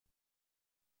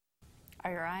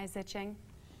Are your eyes itching?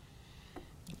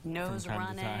 Nose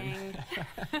running?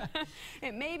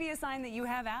 It may be a sign that you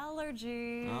have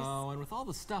allergies. Oh, and with all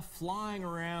the stuff flying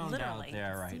around out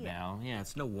there right now, yeah,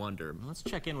 it's no wonder. Let's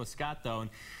check in with Scott, though.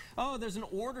 And, oh, there's an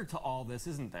order to all this,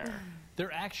 isn't there?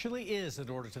 There actually is an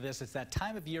order to this. It's that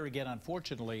time of year again,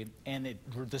 unfortunately, and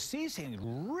the season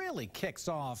really kicks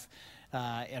off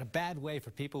in a bad way for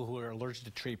people who are allergic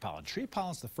to tree pollen. Tree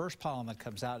pollen is the first pollen that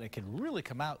comes out. It can really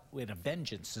come out with a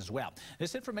vengeance as well.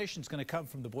 This information is going to come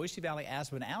from the Boise Valley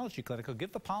Asthma and Allergy Clinic. They'll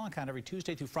give the pollen count every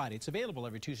Tuesday through Friday. It's available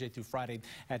every Tuesday through Friday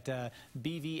at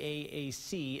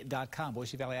bvaac.com,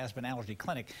 Boise Valley Asthma and Allergy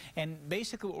Clinic. And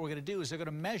basically what we're going to do is they're going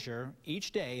to measure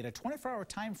each day in a 24-hour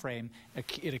time frame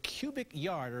in a cubic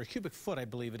yard, or a cubic foot, I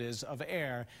believe it is, of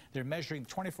air. They're measuring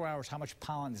 24 hours how much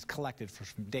pollen is collected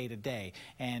from day to day.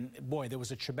 And boy, there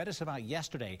was a tremendous amount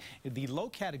yesterday. The low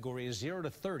category is 0 to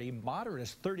 30, moderate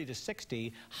is 30 to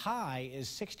 60, high is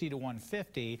 60 to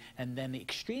 150, and then the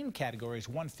extreme category is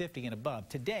 150 and above.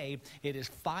 Today, it is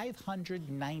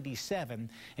 597.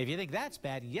 If you think that's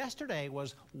bad, yesterday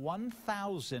was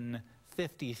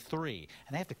 1,053,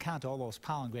 and they have to count all those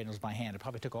pollen granules by hand. It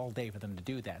probably took all day for them to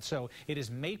do that. So it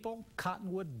is maple,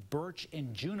 cottonwood, birch,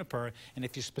 and juniper. And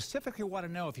if you specifically want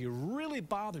to know if you're really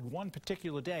bothered one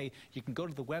particular day, you can go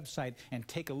to the website and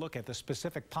take a look at the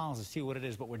specific pollens and see what it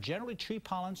is. But we're generally tree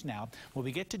pollens now. When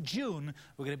we get to June,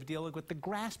 we're going to be dealing with the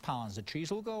grass pollens. The trees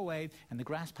will go away and the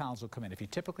grass pollens will come in. If you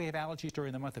typically have allergies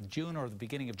during the month of June or the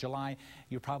beginning of July,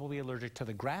 you're probably allergic to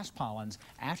the grass pollens.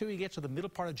 After we get to the middle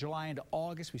part of July into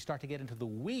August, we start to get into the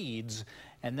weeds,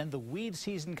 and then the weed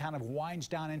season kind of winds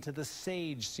down into the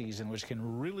sage season, which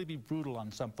can really be brutal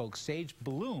on some folks. Sage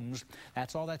blooms.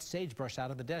 That's all that sagebrush out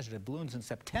of the desert. It blooms in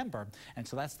September, and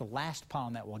so that's the last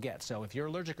pollen that we'll get. So if you're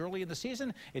allergic early in the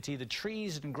season, it's either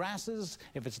trees and grasses.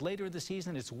 If it's later in the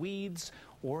season, it's weeds,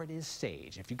 or it is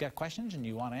sage. If you've got questions and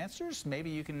you want answers, maybe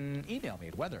you can email me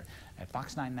at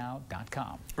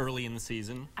weather@fox9now.com. Early in the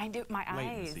season? I do. My eyes.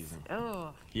 Late in the season.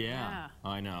 Oh. Yeah,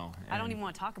 I know. I don't even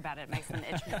want to talk about it. It makes them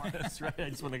itch more. That's right. I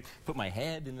just want to put my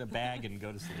head in the bag and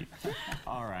go to sleep.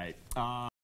 All right.